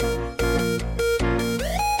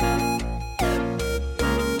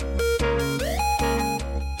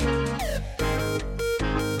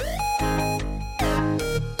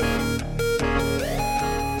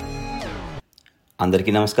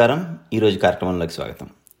అందరికీ నమస్కారం. ఈరోజు కార్యక్రమంలోకి స్వాగతం.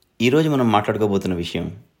 ఈరోజు మనం మాట్లాడుకోబోతున్న విషయం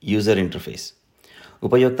యూజర్ ఇంటర్ఫేస్,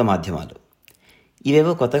 ఉపయోక్త మాధ్యమాలు.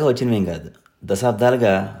 ఇవేవో కొత్తగా వచ్చినవేం కాదు.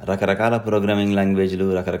 దశాబ్దాలుగా రకరకాల ప్రోగ్రామింగ్ లాంగ్వేజ్లు,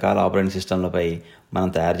 రకరకాల ఆపరేటింగ్ సిస్టంలపై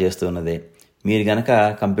మనం తయారు చేస్తూ ఉన్నదే. మీరు కనుక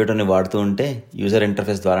కంప్యూటర్ని వాడుతూ ఉంటే యూజర్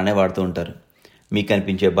ఇంటర్ఫేస్ ద్వారానే వాడుతూ ఉంటారు. మీకు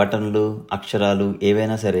కనిపించే బటన్లు, అక్షరాలు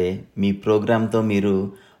ఏవైనా సరే మీ ప్రోగ్రామ్తో మీరు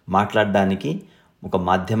మాట్లాడడానికి ఒక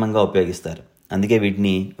మాధ్యమంగా ఉపయోగిస్తారు. అందుకే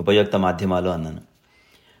వీటిని ఉపయోక్త మాధ్యమాలు అన్నాను.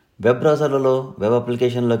 వెబ్ బ్రౌజర్లలో, వెబ్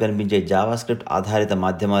అప్లికేషన్లో కనిపించే జావాస్క్రిప్ట్ ఆధారిత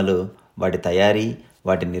మాధ్యమాలు, వాటి తయారీ,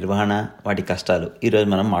 వాటి నిర్వహణ, వాటి కష్టాలు ఈరోజు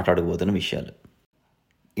మనం మాట్లాడబోతున్న విషయాలు.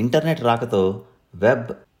 ఇంటర్నెట్ రాకతో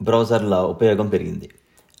వెబ్ బ్రౌజర్ల ఉపయోగం పెరిగింది.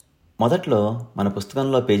 మొదట్లో మన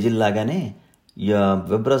పుస్తకంలో పేజీల్లాగానే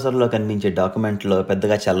వెబ్ బ్రౌజర్లో కనిపించే డాక్యుమెంట్లో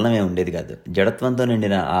పెద్దగా చలనమే ఉండేది కాదు. జడత్వంతో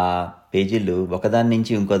నిండిన ఆ పేజీలు ఒకదాని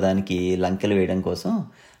నుంచి ఇంకో దానికి లంకెలు వేయడం కోసం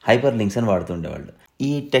హైపర్ లింక్స్ అని వాడుతుండేవాళ్ళు.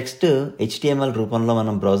 ఈ టెక్స్ట్ HTML రూపంలో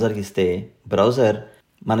మనం బ్రౌజర్కి ఇస్తే బ్రౌజర్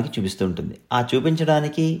మనకి చూపిస్తూ ఉంటుంది. ఆ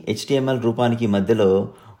చూపించడానికి HTML రూపానికి మధ్యలో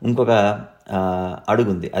ఇంకొక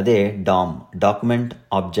అడుగుంది, అదే డాక్యుమెంట్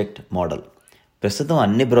ఆబ్జెక్ట్ మోడల్. ప్రస్తుతం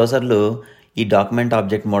అన్ని బ్రౌజర్లు ఈ డాక్యుమెంట్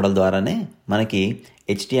ఆబ్జెక్ట్ మోడల్ ద్వారానే మనకి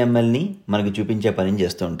HTMLని మనకు చూపించే పనిని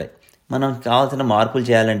చేస్తూ ఉంటాయి. మనం కావాల్సిన మార్పులు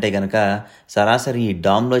చేయాలంటే కనుక సరాసరి ఈ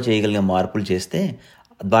డామ్లో చేయగలిగే మార్పులు చేస్తే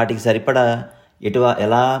వాటికి సరిపడా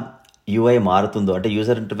ఎలా UI మారుతుందో, అంటే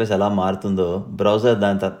యూజర్ ఇంటర్ఫేస్ ఎలా మారుతుందో బ్రౌజర్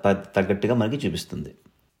దాని తగ్గట్టుగా మనకి చూపిస్తుంది.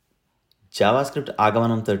 జావాస్క్రిప్ట్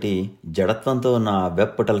ఆగమనంతో జడత్వంతో ఉన్న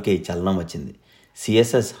వెబ్ పోర్టల్కి చలనం వచ్చింది.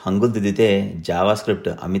 CSS హంగులు దిద్దితే జావాస్క్రిప్ట్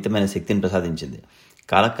అమితమైన శక్తిని ప్రసాదించింది.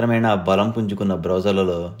 కాలక్రమేణా బలం పుంజుకున్న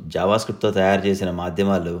బ్రౌజర్లలో జావాస్క్రిప్ట్తో తయారు చేసిన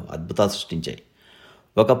మాధ్యమాలు అద్భుతాలు సృష్టించాయి.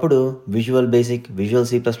 ఒకప్పుడు విజువల్ బేసిక్, విజువల్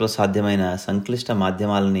C++ సాధ్యమైన సంక్లిష్ట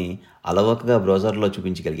మాధ్యమాలని అలవోకగా బ్రౌజర్లో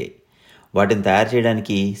చూపించగలిగాయి. వాటిని తయారు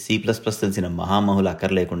చేయడానికి C++ తెలిసిన మహామహులు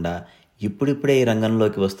అక్కర్లేకుండా ఇప్పుడిప్పుడే ఈ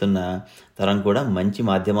రంగంలోకి వస్తున్న తరం కూడా మంచి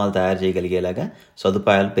మాధ్యమాలు తయారు చేయగలిగేలాగా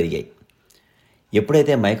సదుపాయాలు పెరిగాయి.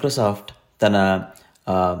 ఎప్పుడైతే మైక్రోసాఫ్ట్ తన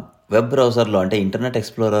వెబ్ బ్రౌజర్లో, అంటే ఇంటర్నెట్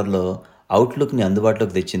ఎక్స్ప్లోరర్లో అవుట్లుక్ని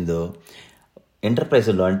అందుబాటులోకి తెచ్చిందో,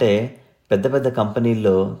 ఎంటర్ప్రైజుల్లో అంటే పెద్ద పెద్ద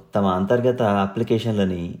కంపెనీల్లో తమ అంతర్గత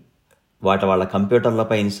అప్లికేషన్లని వాళ్ళ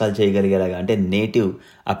కంప్యూటర్లపై ఇన్స్టాల్ చేయగలిగేలాగా, అంటే నేటివ్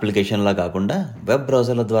అప్లికేషన్లా కాకుండా వెబ్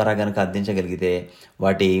బ్రౌజర్ల ద్వారా కనుక అందించగలిగితే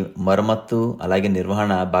వాటి మరమ్మత్తు అలాగే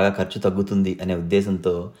నిర్వహణ బాగా ఖర్చు తగ్గుతుంది అనే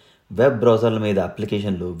ఉద్దేశంతో వెబ్ బ్రౌజర్ల మీద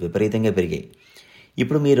అప్లికేషన్లు విపరీతంగా పెరిగాయి.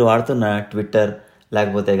 ఇప్పుడు మీరు వాడుతున్న ట్విట్టర్,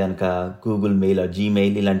 లేకపోతే కనుక గూగుల్ మెయిల్,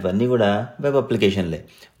 జీమెయిల్ ఇలాంటివన్నీ కూడా వెబ్ అప్లికేషన్లే.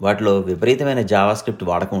 వాటిలో విపరీతమైన జావాస్క్రిప్ట్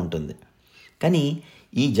వాడకం ఉంటుంది. కానీ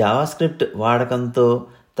ఈ జావాస్క్రిప్ట్ వాడకంతో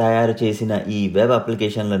తయారు చేసిన ఈ వెబ్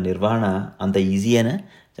అప్లికేషన్ల నిర్వహణ అంత ఈజీయేనా?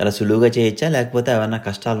 చాలా సులువుగా చేయొచ్చా, లేకపోతే ఏమైనా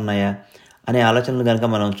కష్టాలు ఉన్నాయా అనే ఆలోచనలు కనుక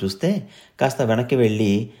మనం చూస్తే కాస్త వెనక్కి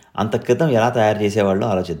వెళ్ళి అంత క్రితం ఎలా తయారు చేసేవాళ్ళో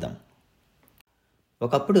ఆలోచిద్దాం.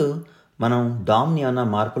 ఒకప్పుడు మనం డామ్ని ఏమైనా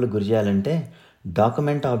మార్పులు గురి చేయాలంటే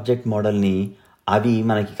డాక్యుమెంట్ ఆబ్జెక్ట్ మోడల్ని అవి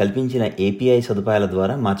మనకి కల్పించిన API సదుపాయాల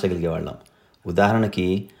ద్వారా మార్చగలిగేవాళ్ళం. ఉదాహరణకి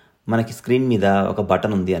మనకి స్క్రీన్ మీద ఒక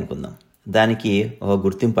బటన్ ఉంది అనుకుందాం. దానికి ఒక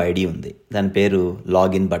గుర్తింపు ID ఉంది. దాని పేరు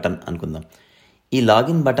లాగిన్ బటన్ అనుకుందాం. ఈ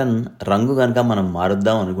లాగిన్ బటన్ రంగు కనుక మనం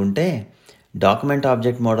మారుద్దాం అనుకుంటే డాక్యుమెంట్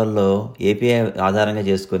ఆబ్జెక్ట్ మోడల్లో API ఆధారంగా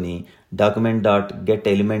చేసుకొని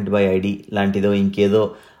document.getElementById లాంటిదో ఇంకేదో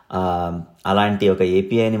అలాంటి ఒక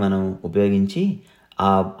APIని మనం ఉపయోగించి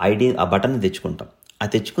ఆ బటన్ని తెచ్చుకుంటాం. ఆ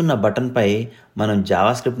తెచ్చుకున్న బటన్పై మనం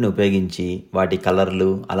జావాస్క్రిప్ట్ని ఉపయోగించి వాటి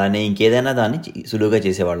కలర్లు అలానే ఇంకేదైనా దాన్ని సులువుగా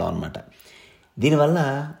చేసేవాళ్ళం అనమాట. దీనివల్ల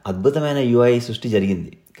అద్భుతమైన UI సృష్టి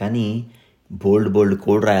జరిగింది. కానీ బోల్డ్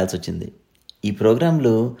కోడ్ రాయాల్సి వచ్చింది. ఈ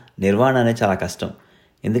ప్రోగ్రాంలు నిర్వహణ అనేది చాలా కష్టం.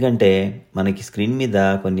 ఎందుకంటే మనకి స్క్రీన్ మీద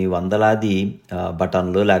కొన్ని వందలాది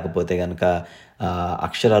బటన్లు లేకపోతే కనుక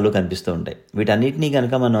అక్షరాలు కనిపిస్తూ ఉంటాయి. వీటన్నిటినీ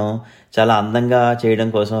కనుక మనం చాలా అందంగా చేయడం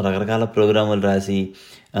కోసం రకరకాల ప్రోగ్రాములు రాసి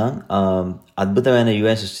అద్భుతమైన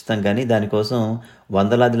UI సృష్టిస్తాం. కానీ దానికోసం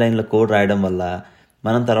వందలాది లైన్ల కోడ్ రాయడం వల్ల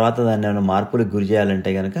మనం తర్వాత దాన్ని ఏమైనా మార్పులకు గురి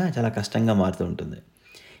చేయాలంటే కనుక చాలా కష్టంగా మారుతూ ఉంటుంది.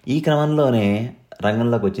 ఈ క్రమంలోనే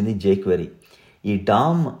రంగంలోకి వచ్చింది jQuery. ఈ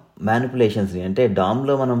డామ్ మ్యానిపులేషన్స్ని, అంటే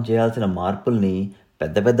డామ్లో మనం చేయాల్సిన మార్పుల్ని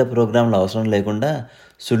పెద్ద ప్రోగ్రాంలు అవసరం లేకుండా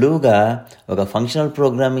సులువుగా ఒక ఫంక్షనల్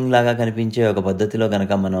ప్రోగ్రామింగ్ లాగా కనిపించే ఒక పద్ధతిలో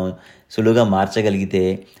కనుక మనం సులువుగా మార్చగలిగితే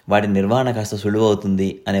వాటి నిర్వహణ కాస్త సులువు అవుతుంది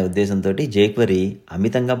అనే ఉద్దేశంతో jQuery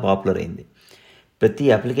అమితంగా పాపులర్ అయింది. ప్రతి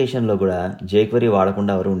అప్లికేషన్లో కూడా jQuery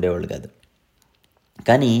వాడకుండా ఎవరు ఉండేవాళ్ళు కాదు.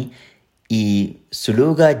 కానీ ఈ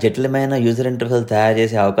సులువుగా జటిలమైన యూజర్ ఇంటర్ఫేస్లు తయారు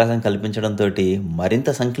చేసే అవకాశం కల్పించడంతో మరింత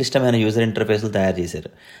సంక్లిష్టమైన యూజర్ ఇంటర్ఫేస్లు తయారు చేశారు.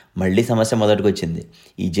 మళ్ళీ సమస్య మొదటికి వచ్చింది.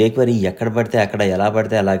 ఈ jQuery ఎక్కడ పడితే అక్కడ, ఎలా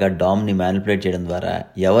పడితే అలాగా డామ్ని మ్యానిపులేట్ చేయడం ద్వారా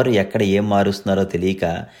ఎవరు ఎక్కడ ఏం మారుస్తున్నారో తెలియక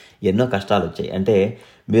ఎన్నో కష్టాలు వచ్చాయి. అంటే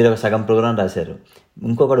మీరు ఒక సగం ప్రోగ్రాం రాశారు,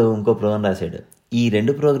 ఇంకొకడు ఇంకో ప్రోగ్రాం రాశాడు. ఈ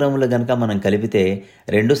 2 ప్రోగ్రాములు గనక మనం కలిపితే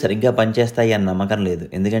 2 సరిగ్గా పనిచేస్తాయి అన్న నమ్మకం లేదు.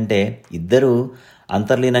 ఎందుకంటే ఇద్దరూ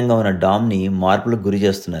అంతర్లీనంగా ఉన్న డామ్‌ని మార్పులకు గురి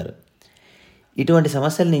చేస్తున్నారు. ఇటువంటి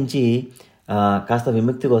సమస్యల నుంచి కాస్త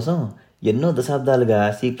విముక్తి కోసం ఎన్నో దశాబ్దాలుగా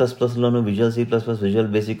C++లోను, విజువల్ C++,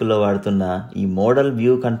 విజువల్ బేసిక్‌లో వాడుతున్న ఈ మోడల్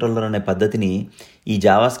వ్యూ కంట్రోలర్ అనే పద్ధతిని ఈ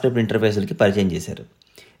జావాస్క్రిప్ట్ ఇంటర్ఫేస్‌లకి పరిచయం చేశారు.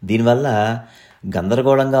 దీనివల్ల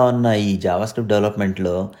గందరగోళంగా ఉన్న ఈ జావాస్క్రిప్ట్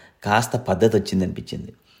డెవలప్మెంట్లో కాస్త పద్ధతి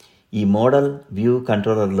వచ్చిందనిపించింది. ఈ మోడల్ వ్యూ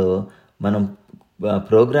కంట్రోలర్లో మనం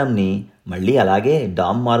ప్రోగ్రామ్ని మళ్ళీ అలాగే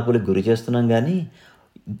డామ్ మార్పులకు గురి చేస్తున్నాం, కానీ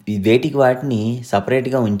వేటికి వాటిని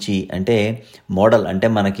సపరేట్గా ఉంచి, అంటే మోడల్ అంటే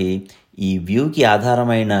మనకి ఈ వ్యూకి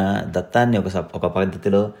ఆధారమైన దత్తాన్ని ఒక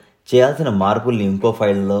పద్ధతిలో, చేయాల్సిన మార్పుల్ని ఇంకో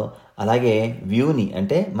ఫైల్లో, అలాగే వ్యూని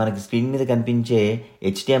అంటే మనకి స్క్రీన్ మీద కనిపించే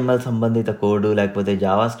HTML సంబంధిత కోడ్ లేకపోతే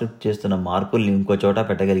జావాస్క్రిప్ట్ చేస్తున్న మార్పుల్ని ఇంకో చోట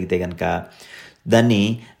పెట్టగలిగితే కనుక దాన్ని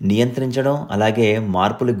నియంత్రించడం అలాగే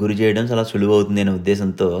మార్పులకు గురి చేయడం చాలా సులువు అవుతుంది అనే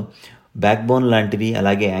ఉద్దేశంతో బ్యాక్బోన్ లాంటివి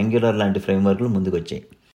అలాగే యాంగ్యులర్ లాంటి ఫ్రేమ్వర్క్లు ముందుకొచ్చాయి.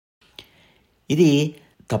 ఇది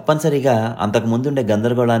తప్పనిసరిగా అంతకుముందుండే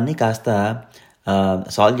గందరగోళాన్ని కాస్త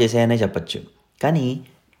సాల్వ్ చేసాయనే చెప్పచ్చు. కానీ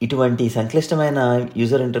ఇటువంటి సంక్లిష్టమైన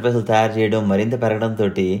యూజర్ ఇంటర్ఫేస్లు తయారు చేయడం మరింత పెరగడంతో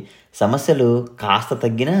సమస్యలు కాస్త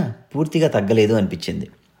తగ్గినా పూర్తిగా తగ్గలేదు అనిపించింది.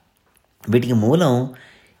 వీటికి మూలం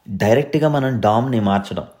డైరెక్ట్గా మనం డామ్ని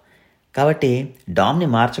మార్చడం. కాబట్టి డామ్ని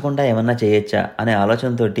మార్చకుండా ఏమన్నా చేయొచ్చా అనే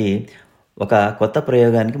ఆలోచనతో ఒక కొత్త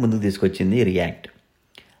ప్రయోగానికి ముందుకు తీసుకొచ్చింది రియాక్ట్.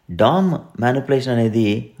 డామ్ మ్యానిపులేషన్ అనేది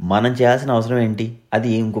మనం చేయాల్సిన అవసరం ఏంటి? అది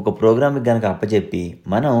ఇంకొక ప్రోగ్రామ్కి కనుక అప్పచెప్పి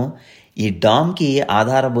మనం ఈ డామ్కి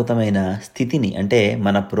ఆధారభూతమైన స్థితిని, అంటే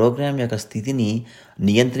మన ప్రోగ్రామ్ యొక్క స్థితిని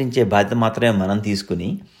నియంత్రించే బాధ్యత మాత్రమే మనం తీసుకుని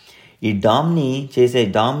ఈ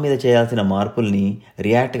డామ్ మీద చేయాల్సిన మార్పుల్ని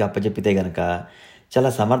రియాక్ట్కి అప్పచెప్పితే కనుక చాలా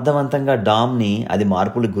సమర్థవంతంగా డామ్ని అది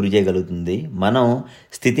మార్పులకు గురి చేయగలుగుతుంది. మనం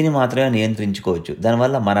స్థితిని మాత్రమే నియంత్రించుకోవచ్చు.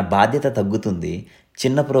 దానివల్ల మన బాధ్యత తగ్గుతుంది,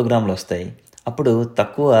 చిన్న ప్రోగ్రాంలు వస్తాయి, అప్పుడు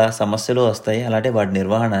తక్కువ సమస్యలు వస్తాయి, అలాంటి వాటి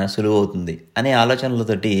నిర్వహణ సులువు అవుతుంది అనే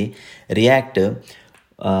ఆలోచనలతోటి రియాక్ట్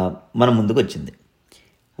మన ముందుకు వచ్చింది.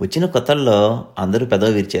 వచ్చిన కొత్తల్లో అందరూ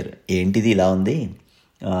పెదవి విరిచారు. ఏంటిది ఇలా ఉంది,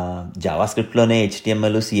 జావాస్క్రిప్ట్లోనే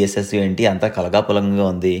HTML, CSS ఏంటి అంతా కలగాపులంగా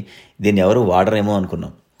ఉంది, దీన్ని ఎవరు వాడరేమో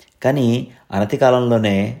అనుకున్నాం. కానీ అనతి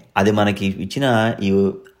కాలంలోనే అది మనకి ఇచ్చిన ఈ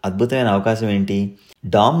అద్భుతమైన అవకాశం ఏంటి,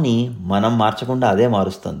 డామ్ని మనం మార్చకుండా అదే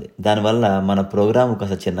మారుస్తుంది. దానివల్ల మన ప్రోగ్రాము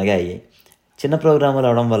కాస్త చిన్నగా అయ్యాయి. చిన్న ప్రోగ్రాములు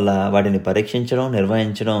అవడం వల్ల వాటిని పరీక్షించడం,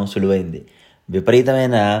 నిర్వహించడం సులువైంది.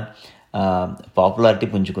 విపరీతమైన పాపులారిటీ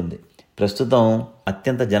పుంజుకుంది. ప్రస్తుతం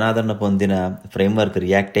అత్యంత జనాదరణ పొందిన ఫ్రేమ్వర్క్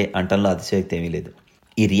రియాక్టే అంటంలో అతిశయోక్తి ఏమీ లేదు.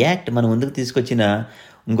 ఈ రియాక్ట్ మన ముందుకు తీసుకొచ్చిన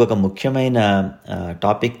ఇంకొక ముఖ్యమైన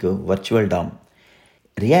topic virtual dam.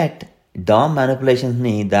 React dam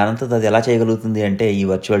మ్యానిపులేషన్స్ని దానంతో అది ఎలా చేయగలుగుతుంది అంటే ఈ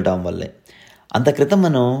వర్చువల్ డామ్ వల్లే. అంత క్రితం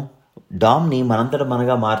మనం డామ్ని మనంతట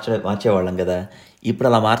మనగా మార్చేవాళ్ళం కదా. ఇప్పుడు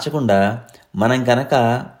అలా మార్చకుండా మనం కనుక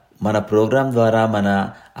మన ప్రోగ్రాం ద్వారా మన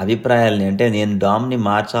అభిప్రాయాల్ని, అంటే నేను డామ్ని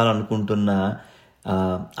మార్చాలనుకుంటున్న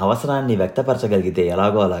అవసరాన్ని వ్యక్తపరచగలిగితే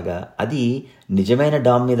ఎలాగో అలాగా, అది నిజమైన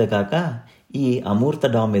డామ్ మీద కాక ఈ అమూర్త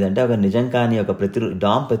డామ్ మీద, అంటే ఒక నిజం కాని ఒక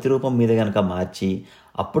డామ్ ప్రతిరూపం మీద కనుక మార్చి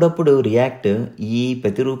అప్పుడప్పుడు రియాక్ట్ ఈ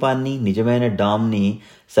ప్రతిరూపాన్ని నిజమైన డామ్ని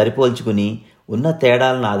సరిపోల్చుకుని ఉన్న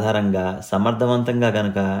తేడాలను ఆధారంగా సమర్థవంతంగా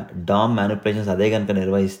కనుక డామ్ మ్యానిపులేషన్స్ అదే కనుక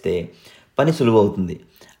నిర్వహిస్తే పని సులువు అవుతుంది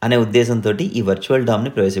అనే ఉద్దేశంతో ఈ వర్చువల్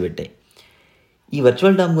డామ్ని ప్రవేశపెట్టాయి. ఈ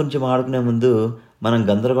వర్చువల్ డామ్ గురించి మాట్లాడుకునే ముందు మనం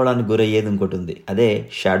గందరగోళానికి గురయ్యేది ఇంకోటి ఉంది, అదే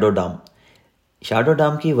షాడో డామ్. షాడో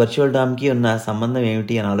డామ్కి వర్చువల్ డామ్కి ఉన్న సంబంధం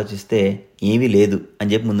ఏమిటి అని ఆలోచిస్తే ఏమీ లేదు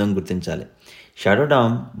అని చెప్పి ముందు గుర్తించాలి. షాడో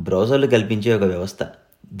డామ్ బ్రౌజర్లు కల్పించే ఒక వ్యవస్థ.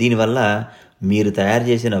 దీనివల్ల మీరు తయారు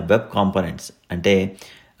చేసిన వెబ్ కాంపోనెంట్స్, అంటే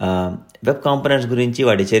వెబ్ కాంపోనెంట్స్ గురించి,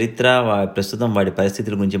 వాటి చరిత్ర, ప్రస్తుతం వాటి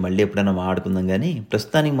పరిస్థితుల గురించి మళ్ళీ ఎప్పుడైనా మాట్లాడుకుందాం. కానీ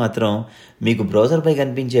ప్రస్తుతానికి మాత్రం మీకు బ్రౌజర్పై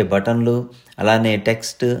కనిపించే బటన్లు, అలానే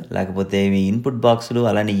టెక్స్ట్, లేకపోతే మీ ఇన్పుట్ బాక్సులు,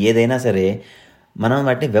 అలానే ఏదైనా సరే మనం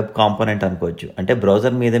వాటిని వెబ్ కాంపోనెంట్ అనుకోవచ్చు. అంటే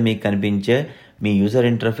బ్రౌజర్ మీద మీకు కనిపించే మీ యూజర్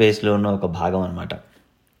ఇంటర్ఫేస్లో ఉన్న ఒక భాగం అన్నమాట.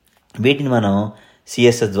 వీటిని మనం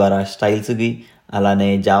CSS ద్వారా స్టైల్స్కి, అలానే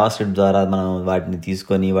జావాస్క్రిప్ట్ ద్వారా మనం వాటిని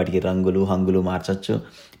తీసుకొని వాటికి రంగులు, హంగులు మార్చచ్చు.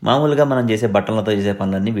 మామూలుగా మనం చేసే బటన్లతో చేసే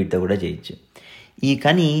పనులన్నీ వీటితో కూడా చేయొచ్చు.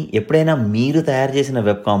 కానీ ఎప్పుడైనా మీరు తయారు చేసిన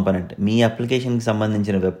వెబ్ కాంపోనెంట్, మీ అప్లికేషన్కి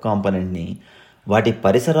సంబంధించిన వెబ్ కాంపోనెంట్ని వాటి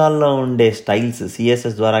పరిసరాల్లో ఉండే స్టైల్స్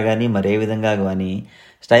CSS ద్వారా కానీ మరే విధంగా కానీ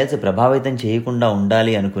స్టైల్స్ ప్రభావితం చేయకుండా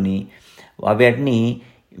ఉండాలి అనుకుని వాటిని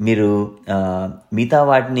మీరు మిగతా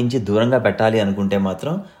వాటి నుంచి దూరంగా పెట్టాలి అనుకుంటే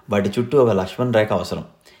మాత్రం వాటి చుట్టూ ఒక లక్ష్మణ్ రేఖ అవసరం.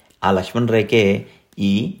 ఆ లక్ష్మణ్ రేఖే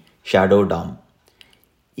ఈ షాడో డామ్.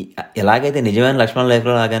 ఎలాగైతే నిజమైన లక్ష్మణ్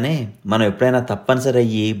రేఖలో లాగానే మనం ఎప్పుడైనా తప్పనిసరి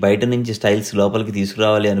అయ్యి బయట నుంచి స్టైల్స్ లోపలికి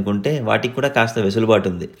తీసుకురావాలి అనుకుంటే వాటికి కూడా కాస్త వెసులుబాటు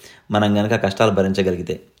ఉంది, మనం కనుక కష్టాలు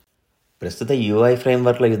భరించగలిగితే. ప్రస్తుత యూఐ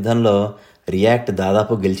ఫ్రేమ్వర్క్ల యుద్ధంలో రియాక్ట్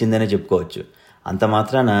దాదాపు గెలిచిందనే చెప్పుకోవచ్చు. అంత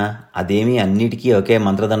మాత్రాన అదేమీ అన్నిటికీ ఒకే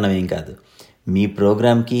మంత్రదండం ఏం కాదు. మీ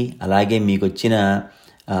ప్రోగ్రామ్కి అలాగే మీకు వచ్చిన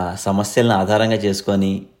సమస్యలను ఆధారంగా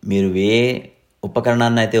చేసుకొని మీరు ఏ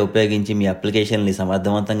ఉపకరణాన్ని అయితే ఉపయోగించి మీ అప్లికేషన్ని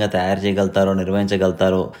సమర్థవంతంగా తయారు చేయగలుగుతారో,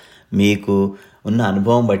 నిర్వహించగలుగుతారో, మీకు ఉన్న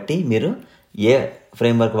అనుభవం బట్టి మీరు ఏ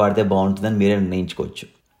ఫ్రేమ్వర్క్ వాడితే బాగుంటుందని మీరే నిర్ణయించుకోవచ్చు.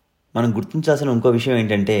 మనం గుర్తించాల్సిన ఇంకో విషయం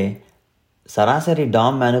ఏంటంటే, సరాసరి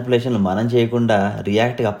డామ్ మ్యానిపులేషన్లు మనం చేయకుండా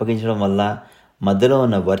రియాక్ట్కి అప్పగించడం వల్ల, మధ్యలో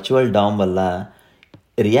ఉన్న వర్చువల్ డామ్ వల్ల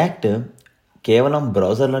రియాక్ట్ కేవలం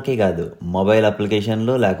బ్రౌజర్లకే కాదు, మొబైల్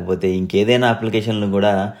అప్లికేషన్లు లేకపోతే ఇంకేదైనా అప్లికేషన్లు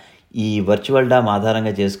కూడా ఈ వర్చువల్ డామ్ ఆధారంగా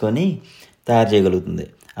చేసుకొని తయారు చేయగలుగుతుంది.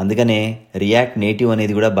 అందుకనే రియాక్ట్ నేటివ్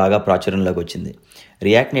అనేది కూడా బాగా ప్రాచుర్యంలోకి వచ్చింది.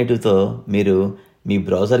 రియాక్ట్ నేటివ్తో మీరు మీ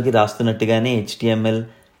బ్రౌజర్కి రాస్తున్నట్టుగానే HTML,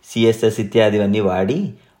 CSS ఇత్యాదివన్నీ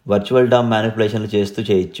వాడి వర్చువల్ డామ్ మ్యానిపులేషన్లు చేస్తూ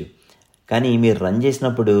చేయొచ్చు. కానీ మీరు రన్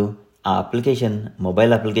చేసినప్పుడు ఆ అప్లికేషన్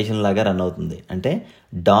మొబైల్ అప్లికేషన్ లాగా రన్ అవుతుంది. అంటే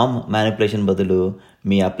డామ్ మ్యానిపులేషన్ బదులు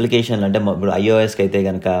మీ అప్లికేషన్లు, అంటే ఇప్పుడు iOSకి అయితే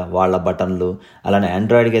కనుక వాళ్ళ బటన్లు, అలానే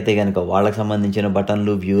ఆండ్రాయిడ్కి అయితే కనుక వాళ్ళకి సంబంధించిన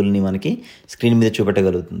బటన్లు, వ్యూల్ని మనకి స్క్రీన్ మీద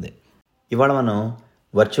చూపెట్టగలుగుతుంది. ఇవాళ మనం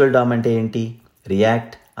వర్చువల్ డామ్ అంటే ఏంటి,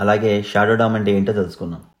 రియాక్ట్ అలాగే షాడో డామ్ అంటే ఏంటో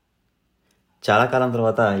తెలుసుకున్నాం. చాలా కాలం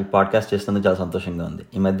తర్వాత ఈ పాడ్కాస్ట్ చేస్తున్నందుకు చాలా సంతోషంగా ఉంది.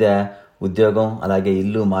 ఈ మధ్య ఉద్యోగం అలాగే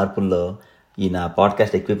ఇల్లు మార్పుల్లో ఈ నా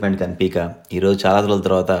పాడ్కాస్ట్ ఎక్విప్మెంట్ కనిపించక ఈరోజు చాలా రోజుల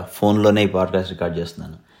తర్వాత ఫోన్లోనే ఈ పాడ్కాస్ట్ రికార్డ్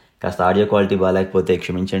చేస్తున్నాను. కాస్త ఆడియో క్వాలిటీ బాగాలేకపోతే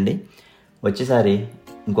క్షమించండి. వచ్చేసారి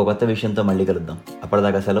ఇంకో కొత్త విషయంతో మళ్ళీ కలుద్దాం.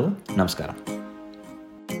 అప్పటిదాకా సెలవు, నమస్కారం.